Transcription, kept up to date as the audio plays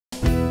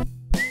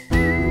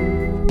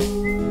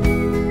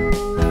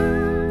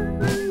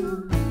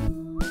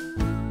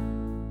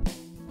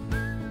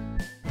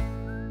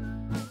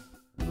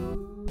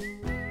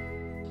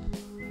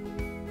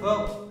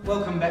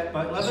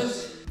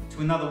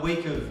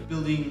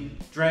building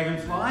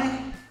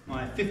Dragonfly,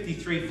 my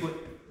 53-foot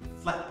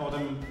flat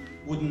bottom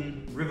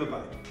wooden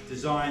riverboat,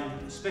 designed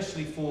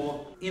especially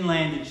for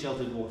inland and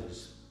sheltered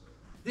waters.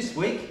 This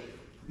week,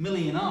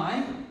 Millie and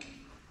I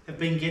have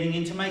been getting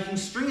into making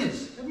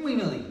stringers, haven't we,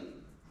 Millie?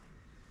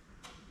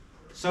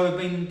 So we've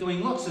been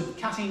doing lots of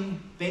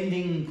cutting,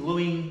 bending,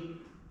 gluing,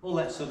 all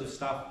that sort of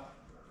stuff.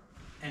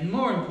 And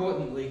more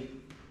importantly,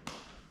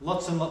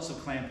 lots and lots of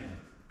clamping.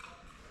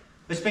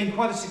 It's been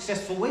quite a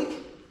successful week.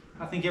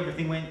 I think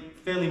everything went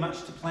fairly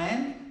much to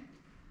plan,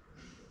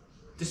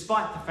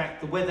 despite the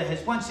fact the weather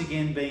has once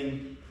again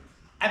been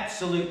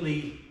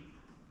absolutely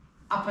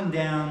up and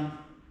down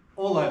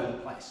all over the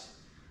place.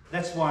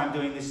 That's why I'm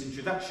doing this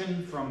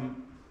introduction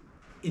from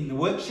in the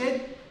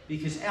workshed,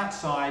 because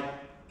outside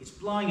it's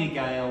blowing a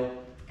gale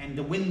and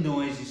the wind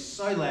noise is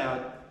so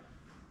loud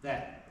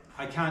that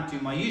I can't do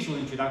my usual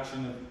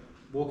introduction of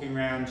walking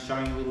around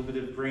showing a little bit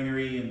of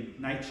greenery and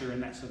nature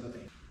and that sort of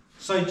thing.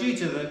 So due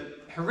to the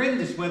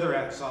horrendous weather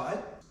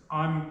outside,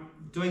 I'm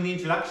doing the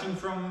introduction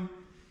from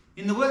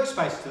in the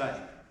workspace today.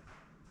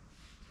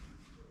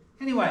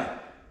 Anyway,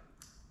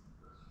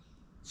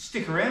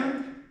 stick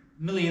around.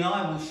 Millie and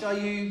I will show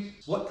you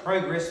what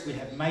progress we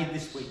have made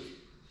this week.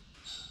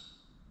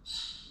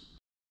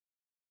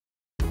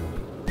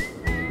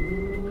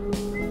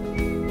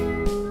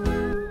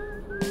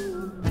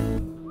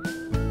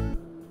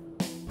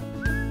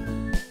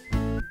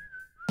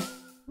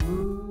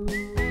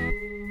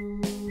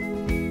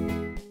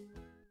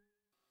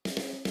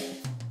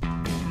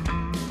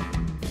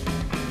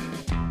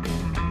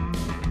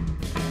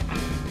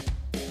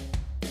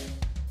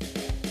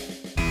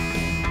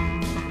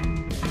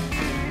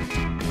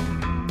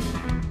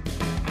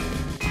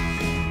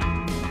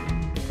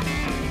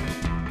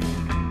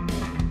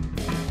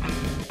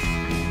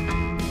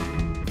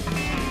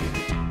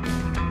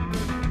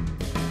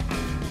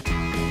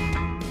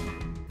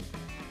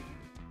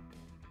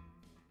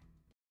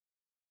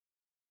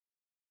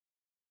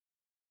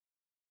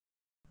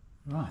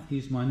 Right,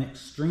 here's my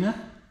next stringer,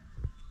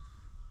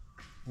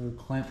 all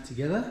clamped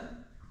together.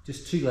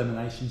 Just 2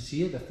 laminations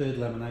here. The 3rd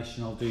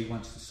lamination I'll do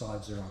once the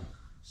sides are on,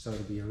 so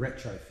it'll be a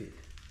retrofit.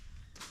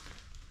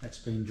 That's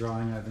been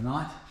drying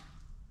overnight.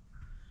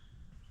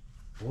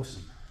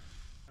 Awesome.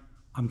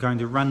 I'm going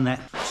to run that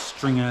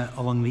stringer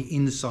along the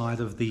inside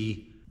of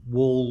the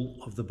wall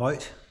of the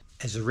boat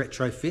as a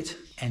retrofit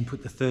and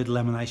put the 3rd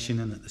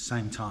lamination in at the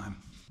same time.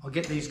 I'll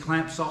get these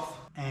clamps off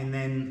and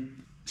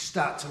then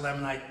start to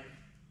laminate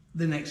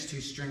the next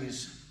 2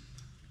 stringers.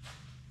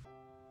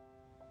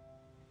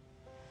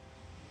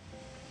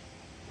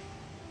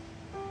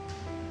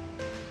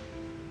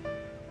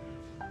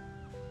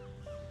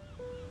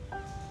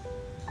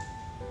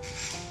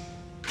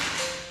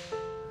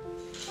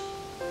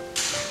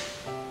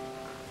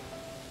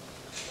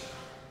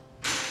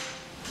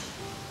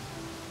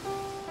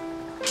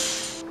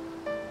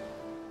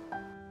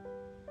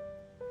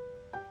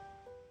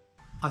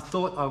 I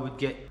thought I would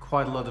get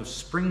quite a lot of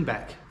spring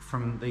back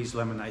from these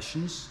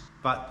laminations,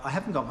 but I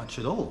haven't got much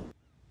at all.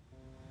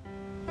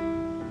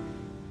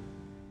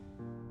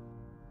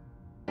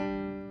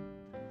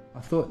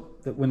 I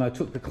thought that when I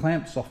took the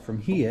clamps off from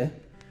here,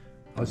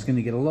 I was going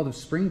to get a lot of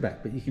spring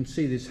back, but you can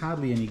see there's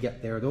hardly any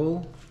gap there at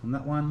all on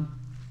that one.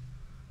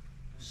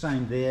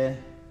 Same there,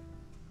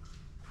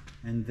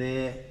 and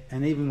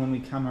even when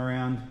we come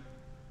around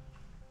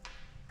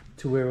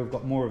to where we've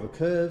got more of a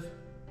curve,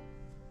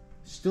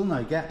 still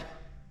no gap.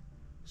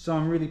 So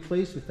I'm really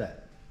pleased with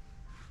that.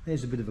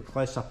 There's a bit of a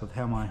close-up of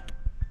how my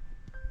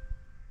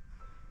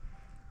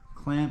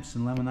clamps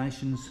and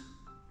laminations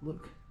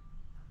look.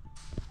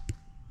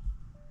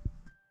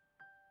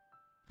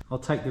 I'll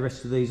take the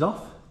rest of these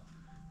off.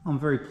 I'm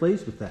very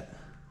pleased with that.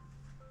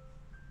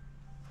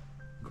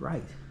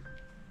 Great.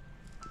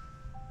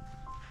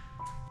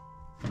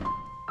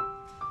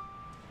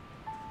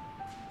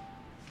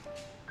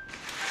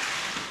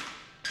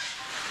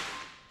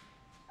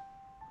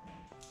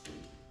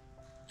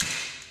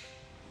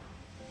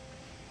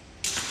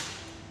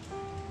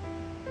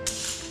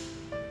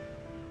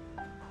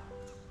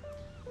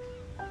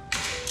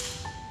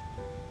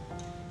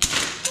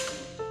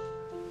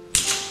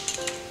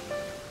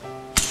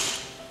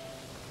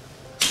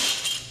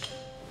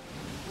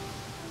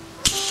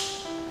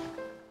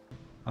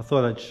 I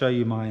thought I'd show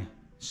you my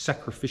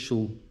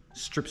sacrificial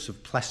strips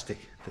of plastic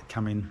that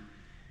come in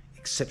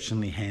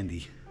exceptionally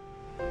handy.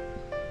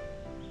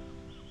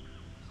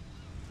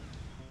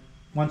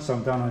 Once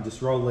I'm done, I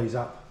just roll these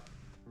up.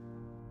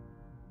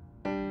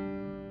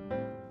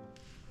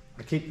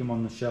 I keep them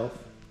on the shelf,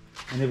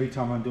 and every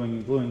time I'm doing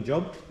a gluing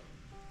job,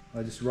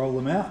 I just roll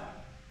them out.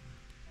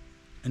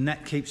 And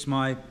that keeps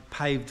my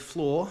paved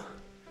floor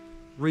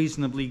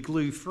reasonably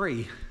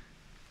glue-free.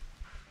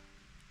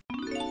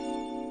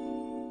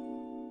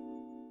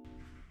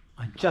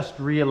 I just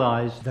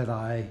realised that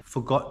I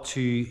forgot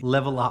to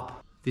level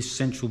up this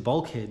central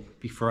bulkhead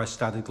before I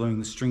started gluing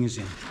the stringers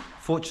in.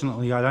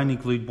 Fortunately, I'd only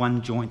glued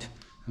one joint.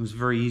 It was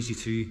very easy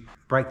to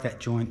break that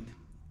joint,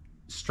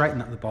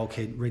 straighten up the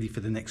bulkhead, ready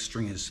for the next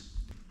stringers.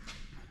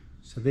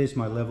 So there's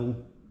my level.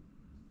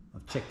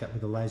 I've checked that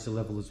with a laser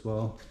level as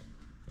well,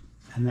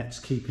 and that's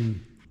keeping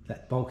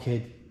that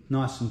bulkhead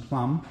nice and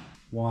plumb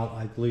while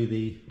I glue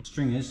the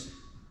stringers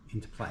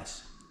into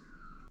place.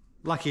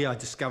 Lucky I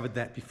discovered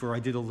that before I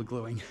did all the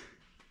gluing.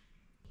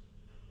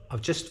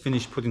 I've just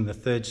finished putting the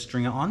third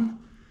stringer on.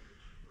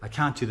 I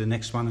can't do the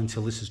next one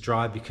until this is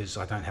dry because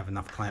I don't have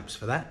enough clamps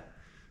for that.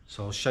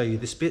 So I'll show you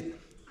this bit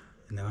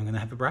and then I'm going to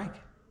have a break.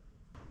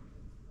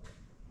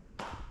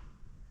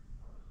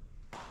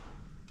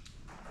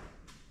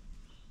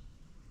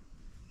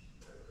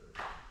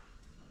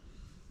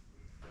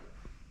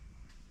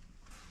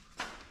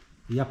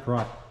 The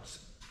uprights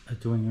are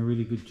doing a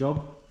really good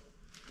job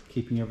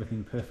keeping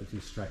everything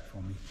perfectly straight for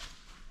me.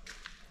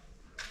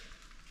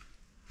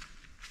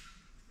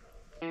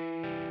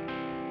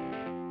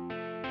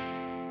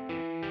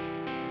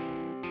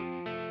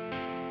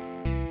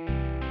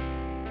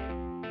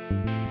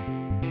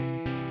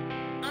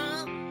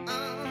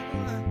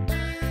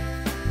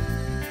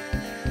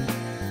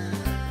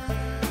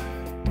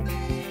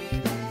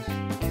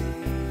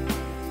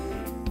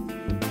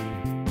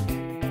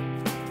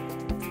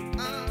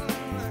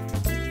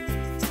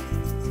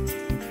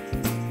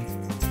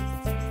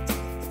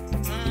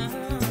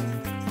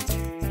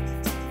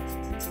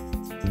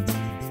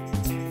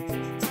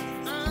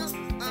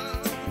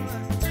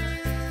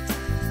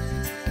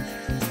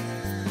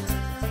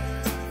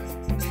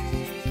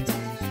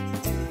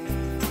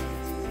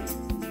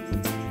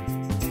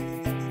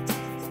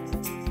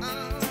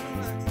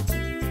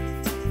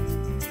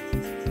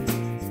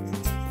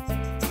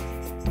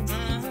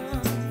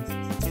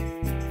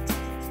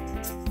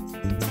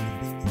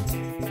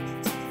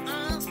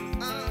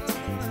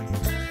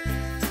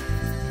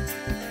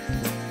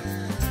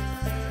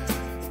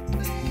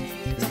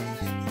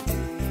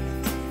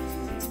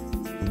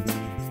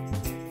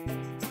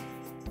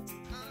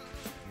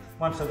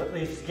 Once I've got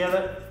these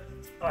together,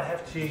 I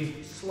have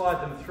to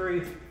slide them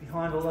through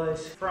behind all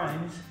those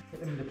frames,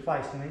 get them into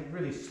place, and they're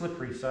really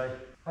slippery, so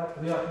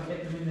hopefully I can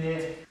get them in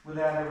there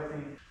without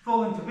everything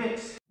falling to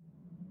bits.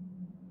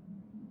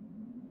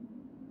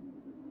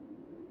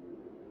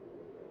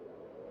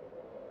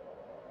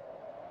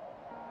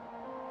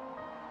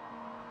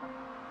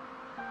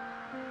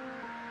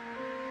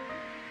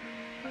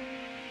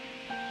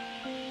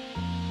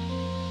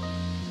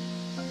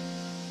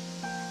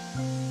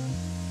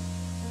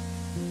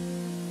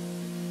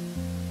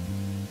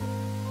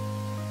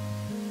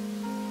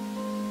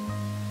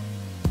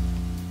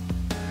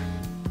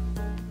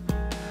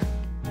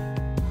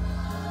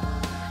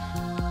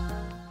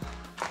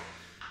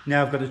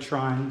 Now I've got to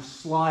try and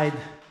slide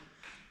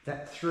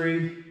that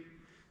through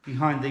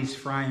behind these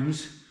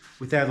frames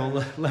without all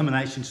the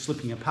lamination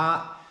slipping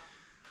apart.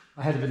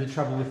 I had a bit of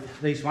trouble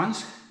with these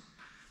ones.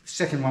 The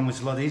second one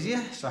was a lot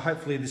easier, so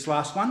hopefully this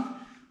last one,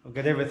 I'll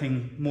get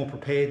everything more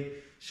prepared,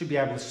 should be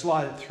able to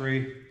slide it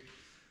through.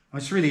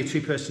 It's really a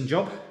two-person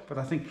job, but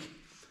I think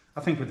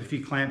with a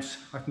few clamps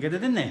I can get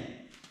it in there.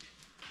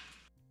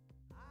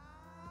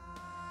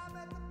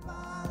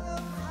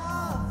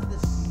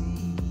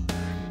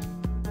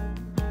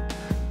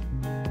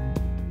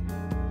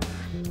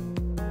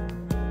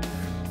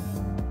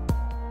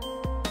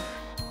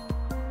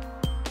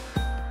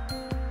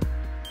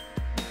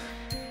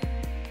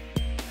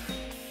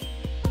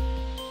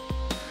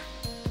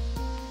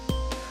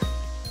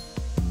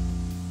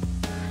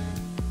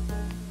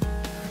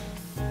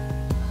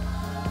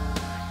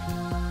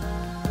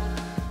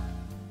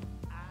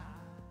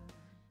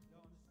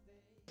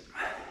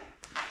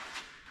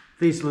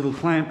 These little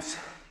clamps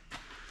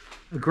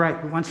are great,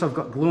 but once I've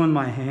got glue in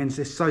my hands,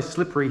 they're so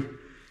slippery.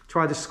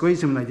 Try to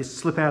squeeze them and they just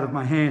slip out of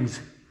my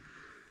hands.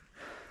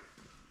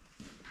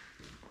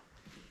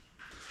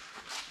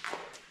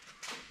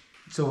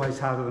 It's always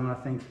harder than I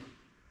think,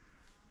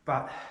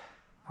 but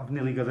I've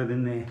nearly got it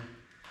in there.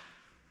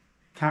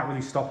 Can't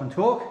really stop and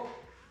talk.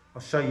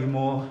 I'll show you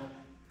more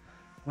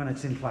when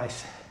it's in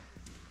place.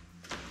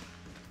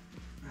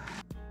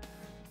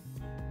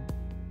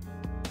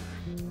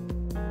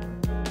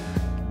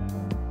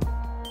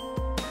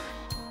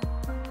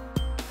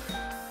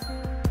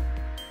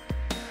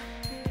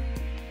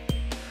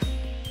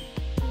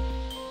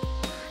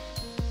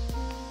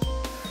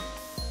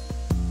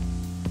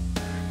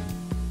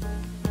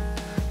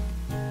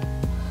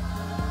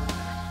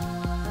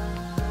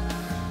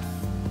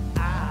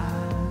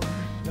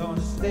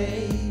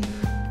 Stay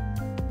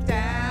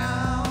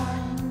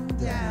down,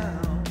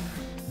 down.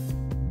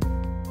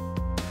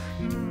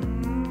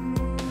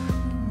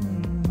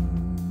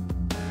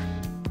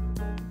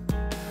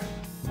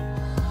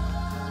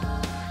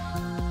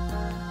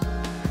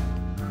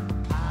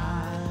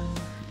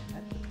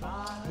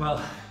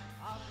 Well,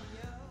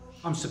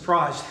 I'm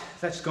surprised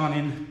that's gone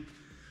in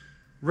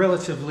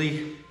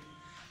relatively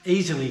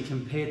easily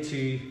compared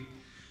to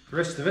the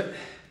rest of it.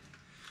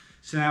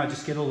 So now I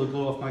just get all the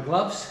glue off my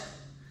gloves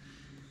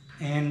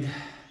and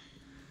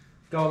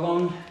go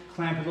along,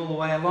 clamp it all the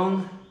way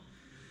along,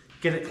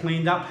 get it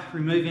cleaned up,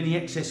 remove any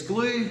excess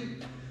glue,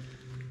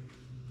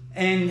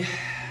 and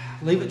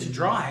leave it to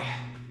dry.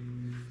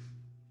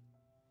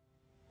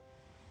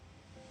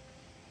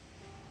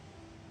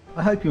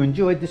 I hope you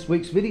enjoyed this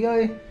week's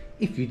video.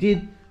 If you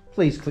did,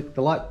 please click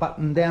the like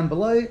button down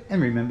below and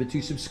remember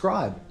to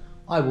subscribe.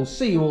 I will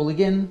see you all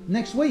again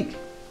next week.